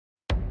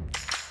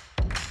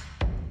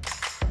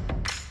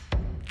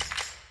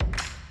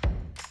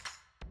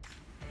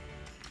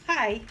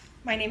Hi,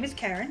 my name is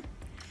Karen.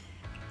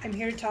 I'm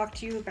here to talk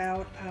to you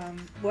about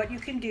what you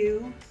can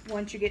do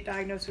once you get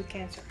diagnosed with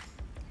cancer.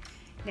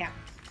 Now,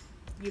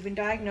 you've been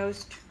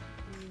diagnosed.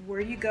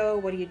 Where do you go?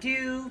 What do you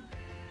do?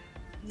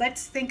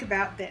 Let's think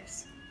about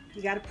this.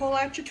 You got to pull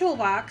out your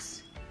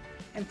toolbox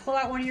and pull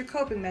out one of your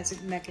coping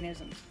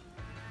mechanisms.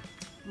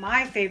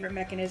 My favorite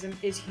mechanism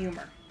is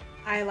humor.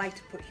 I like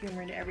to put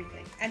humor into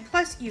everything. And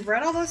plus, you've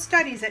read all those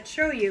studies that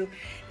show you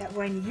that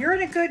when you're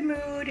in a good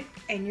mood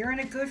and you're in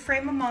a good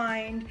frame of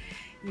mind,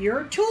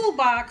 your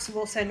toolbox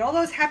will send all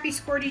those happy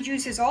squirty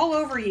juices all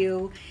over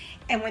you.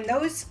 And when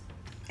those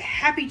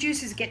happy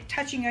juices get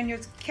touching on your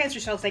cancer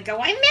cells, they go,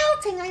 I'm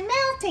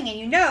melting, and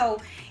you know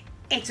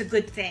it's a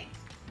good thing.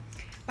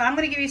 But I'm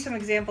going to give you some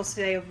examples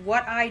today of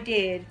what I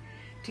did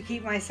to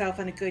keep myself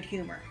in a good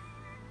humor.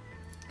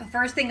 The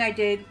first thing I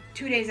did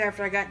 2 days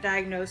after I got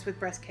diagnosed with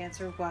breast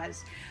cancer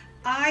was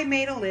I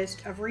made a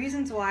list of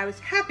reasons why I was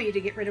happy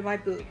to get rid of my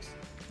boobs.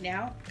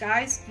 Now,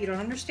 guys, you don't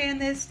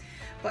understand this,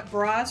 but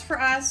bras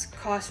for us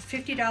cost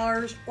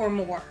 $50 or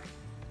more.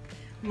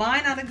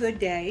 Mine on a good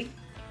day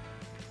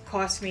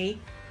cost me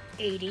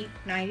 $80,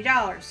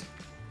 $90.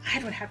 I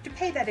don't have to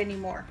pay that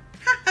anymore.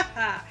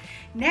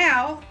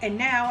 Now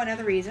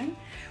another reason,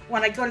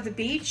 when I go to the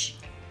beach,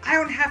 I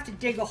don't have to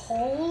dig a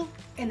hole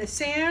in the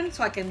sand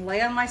so I can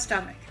lay on my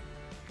stomach.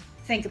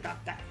 Think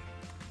about that.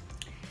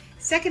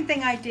 Second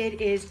thing I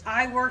did is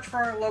I worked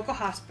for a local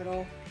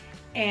hospital,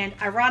 and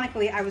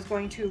ironically I was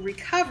going to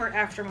recover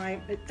after my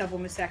double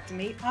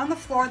mastectomy on the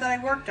floor that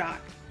I worked on.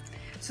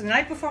 So the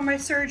night before my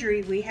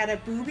surgery, we had a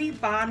boobie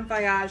bon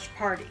voyage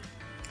party.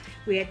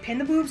 We had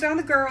pinned the boobs on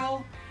the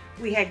girl,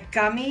 we had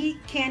gummy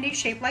candy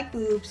shaped like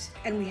boobs,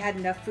 and we had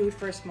enough food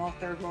for a small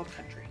third world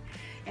country.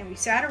 And we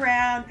sat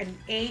around and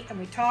ate and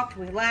we talked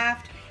and we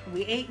laughed, and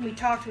we ate and we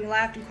talked and we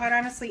laughed, and quite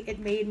honestly, it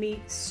made me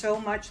so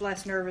much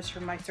less nervous for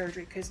my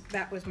surgery because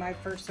that was my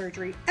first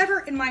surgery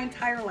ever in my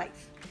entire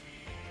life.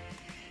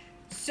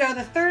 So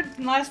the third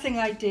and last thing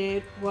I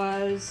did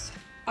was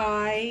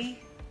you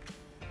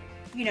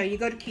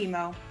go to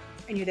chemo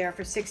and you're there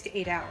for 6 to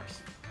 8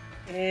 hours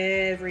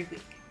every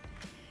week.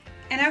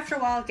 And after a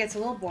while, it gets a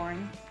little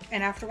boring,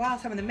 and after a while,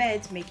 some of the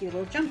meds make you a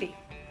little jumpy.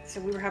 So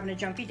we were having a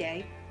jumpy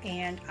day,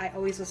 and I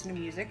always listen to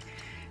music.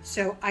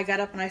 So I got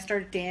up and I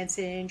started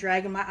dancing,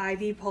 dragging my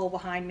IV pole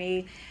behind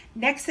me.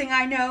 Next thing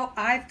I know,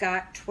 I've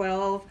got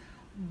 12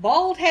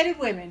 bald-headed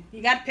women.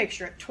 You got to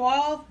picture it.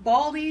 12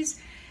 baldies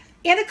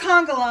in a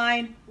conga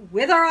line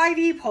with our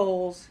IV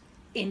poles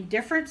in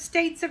different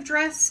states of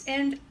dress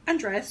and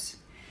undress,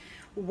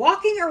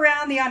 walking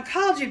around the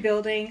oncology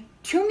building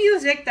to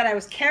music that I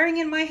was carrying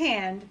in my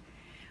hand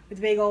with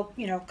a big old,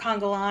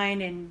 conga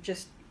line, and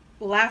just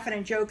laughing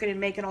and joking and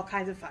making all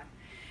kinds of fun.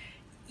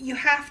 You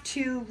have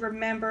to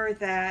remember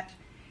that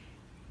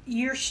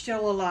you're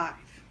still alive.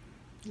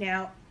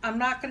 Now, I'm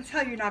not going to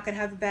tell you you're not going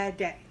to have a bad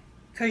day,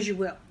 because you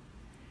will.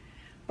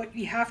 But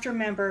you have to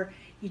remember,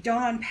 you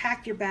don't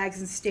unpack your bags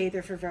and stay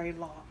there for very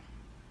long.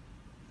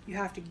 You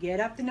have to get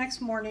up the next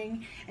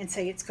morning and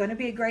say it's going to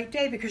be a great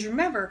day, because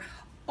remember,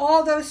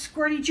 all those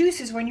squirty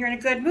juices when you're in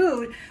a good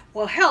mood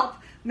will help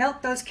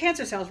melt those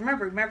cancer cells.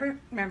 Remember,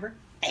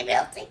 I'm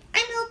melting,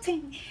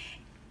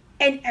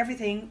 and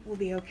everything will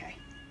be okay.